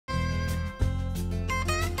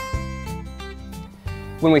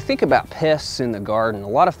When we think about pests in the garden, a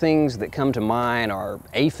lot of things that come to mind are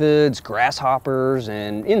aphids, grasshoppers,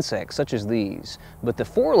 and insects such as these. But the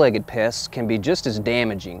four-legged pests can be just as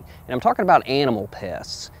damaging. And I'm talking about animal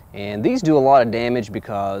pests. And these do a lot of damage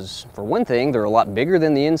because, for one thing, they're a lot bigger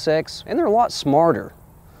than the insects and they're a lot smarter.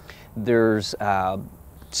 There's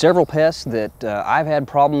several pests that I've had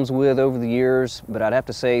problems with over the years, but I'd have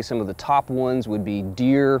to say some of the top ones would be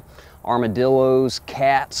deer, armadillos,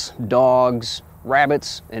 cats, dogs,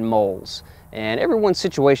 rabbits, and moles. And everyone's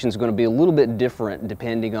situation is going to be a little bit different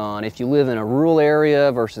depending on if you live in a rural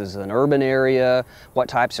area versus an urban area, what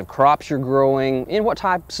types of crops you're growing, and what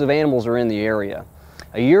types of animals are in the area.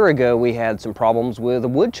 A year ago we had some problems with a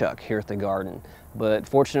woodchuck here at the garden, but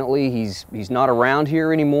fortunately he's not around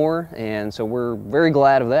here anymore, and so we're very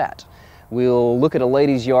glad of that. We'll look at a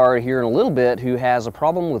lady's yard here in a little bit who has a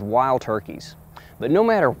problem with wild turkeys. But no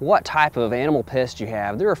matter what type of animal pest you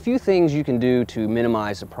have, there are a few things you can do to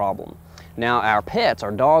minimize the problem. Now our pets,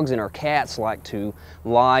 our dogs and our cats, like to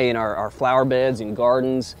lie in our flower beds and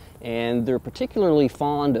gardens, and they're particularly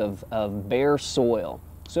fond of bare soil.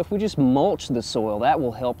 So if we just mulch the soil, that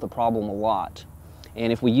will help the problem a lot.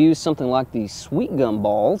 And if we use something like these sweet gum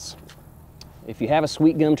balls, if you have a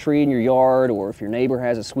sweet gum tree in your yard, or if your neighbor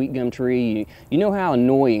has a sweet gum tree, you know how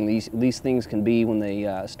annoying these things can be when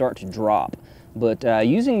they start to drop. But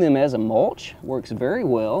using them as a mulch works very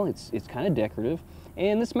well. It's kind of decorative,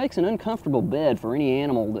 and this makes an uncomfortable bed for any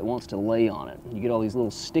animal that wants to lay on it. You get all these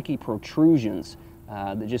little sticky protrusions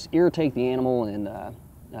that just irritate the animal and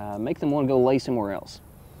make them want to go lay somewhere else.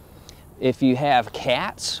 If you have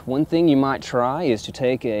cats, one thing you might try is to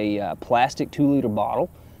take a plastic 2-liter bottle,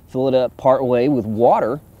 fill it up part way with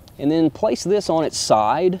water, and then place this on its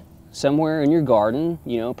side somewhere in your garden,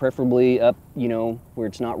 preferably up, where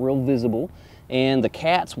it's not real visible. And the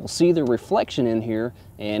cats will see the reflection in here,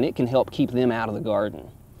 and it can help keep them out of the garden.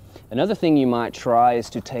 Another thing you might try is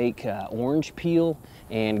to take orange peel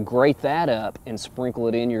and grate that up and sprinkle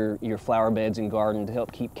it in your flower beds and garden to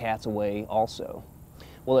help keep cats away also.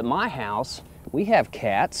 Well, at my house, we have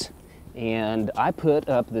cats, and I put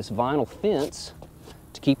up this vinyl fence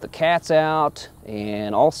to keep the cats out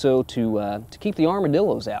and also to keep the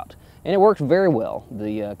armadillos out. And it worked very well.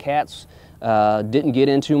 The cats didn't get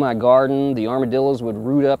into my garden. The armadillos would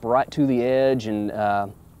root up right to the edge, and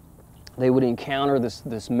they would encounter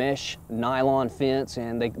this mesh nylon fence,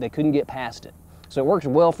 and they couldn't get past it. So it worked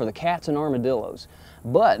well for the cats and armadillos.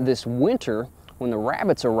 But this winter, when the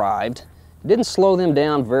rabbits arrived, it didn't slow them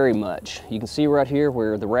down very much. You can see right here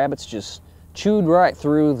where the rabbits just chewed right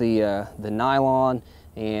through the nylon,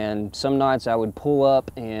 and some nights I would pull up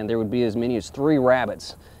and there would be as many as 3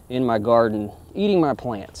 rabbits in my garden eating my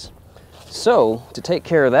plants. So, to take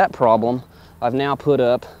care of that problem, I've now put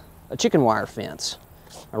up a chicken wire fence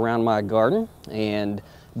around my garden and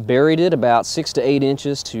buried it about 6 to 8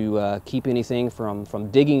 inches to keep anything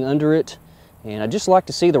from digging under it. And I'd just like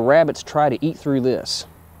to see the rabbits try to eat through this.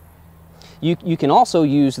 You can also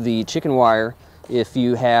use the chicken wire if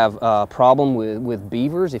you have a problem with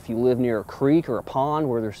beavers. If you live near a creek or a pond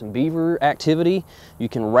where there's some beaver activity, you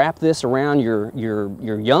can wrap this around your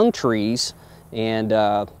young trees, and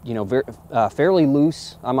fairly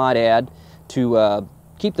loose, I might add, to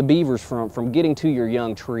keep the beavers from getting to your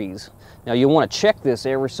young trees. Now you'll want to check this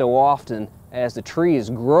every so often as the tree is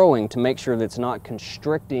growing to make sure that it's not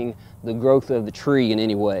constricting the growth of the tree in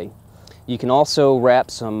any way. You can also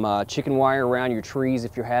wrap some chicken wire around your trees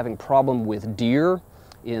if you're having a problem with deer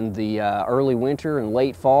in the early winter and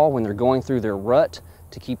late fall when they're going through their rut,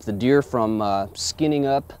 to keep the deer from skinning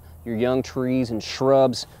up your young trees and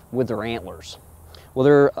shrubs with their antlers. Well,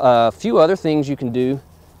 there are a few other things you can do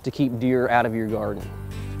to keep deer out of your garden.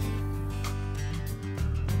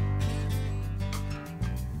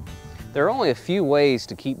 There are only a few ways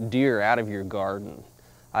to keep deer out of your garden.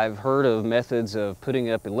 I've heard of methods of putting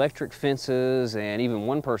up electric fences, and even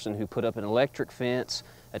one person who put up an electric fence,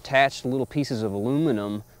 attached little pieces of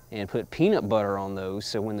aluminum and put peanut butter on those,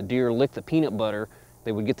 so when the deer licked the peanut butter,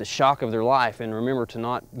 they would get the shock of their life and remember to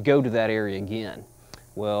not go to that area again.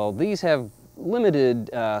 Well, these have limited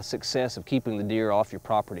success of keeping the deer off your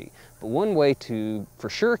property, but one way to for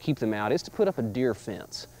sure keep them out is to put up a deer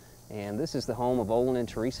fence. And this is the home of Owens and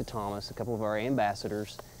Teresa Thomas, a couple of our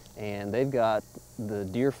ambassadors, and they've got the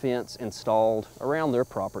deer fence installed around their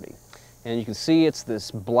property. And you can see it's this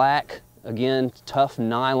black, again, tough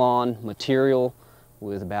nylon material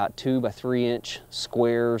with about 2 by 3 inch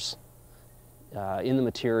squares in the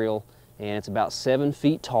material, and it's about 7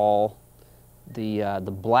 feet tall. The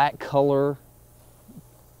black color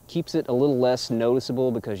keeps it a little less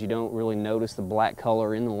noticeable because you don't really notice the black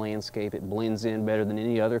color in the landscape. It blends in better than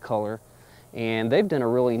any other color. And they've done a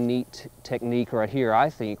really neat technique right here, I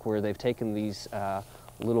think, where they've taken these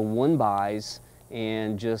little 1-bys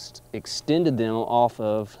and just extended them off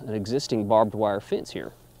of an existing barbed wire fence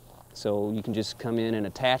here. So you can just come in and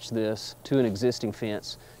attach this to an existing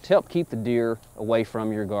fence to help keep the deer away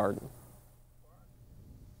from your garden.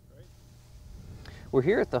 We're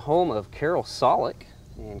here at the home of Carol Solik,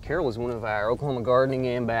 and Carol is one of our Oklahoma gardening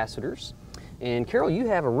ambassadors. And Carol, you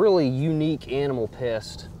have a really unique animal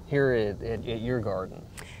pest here at your garden.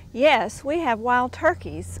 Yes, we have wild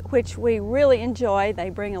turkeys, which we really enjoy. They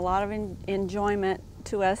bring a lot of enjoyment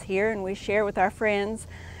to us here, and we share with our friends.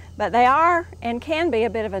 But they are and can be a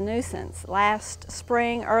bit of a nuisance. Last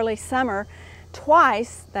spring, early summer,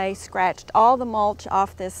 twice they scratched all the mulch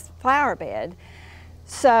off this flower bed.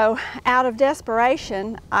 So out of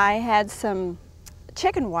desperation, I had some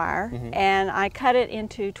chicken wire and I cut it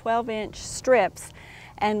into 12-inch strips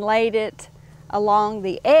and laid it along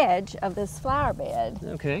the edge of this flower bed.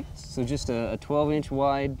 Okay, so just a 12-inch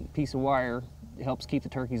wide piece of wire helps keep the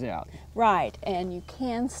turkeys out. Right, and you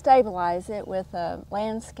can stabilize it with a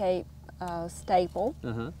landscape staple.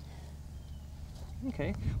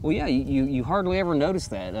 Okay, well yeah, you hardly ever notice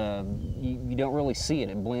that. You don't really see it.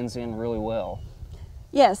 It blends in really well.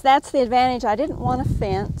 Yes, that's the advantage. I didn't want a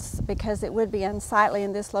fence because it would be unsightly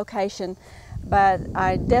in this location, but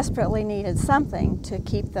I desperately needed something to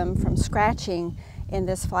keep them from scratching in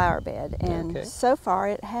this flower bed, and so far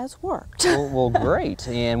it has worked. Well, great.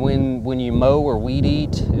 And when you mow or weed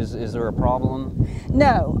eat, is there a problem?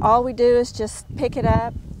 No, all we do is just pick it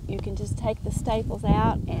up. You can just take the staples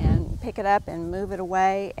out and pick it up and move it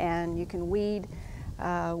away, and you can weed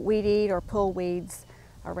eat or pull weeds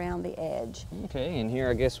around the edge. Okay, and here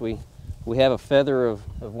I guess we have a feather of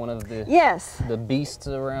one of the the beasts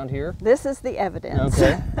around here. This is the evidence.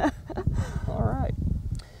 Okay. All right.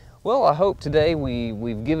 Well, I hope today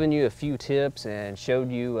we've given you a few tips and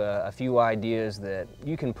showed you a few ideas that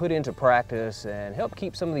you can put into practice and help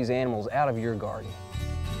keep some of these animals out of your garden.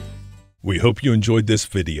 We hope you enjoyed this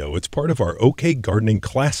video. It's part of our OK Gardening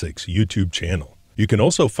Classics YouTube channel. You can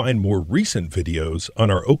also find more recent videos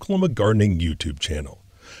on our Oklahoma Gardening YouTube channel.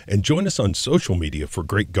 And join us on social media for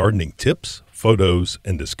great gardening tips, photos,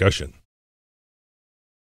 and discussion.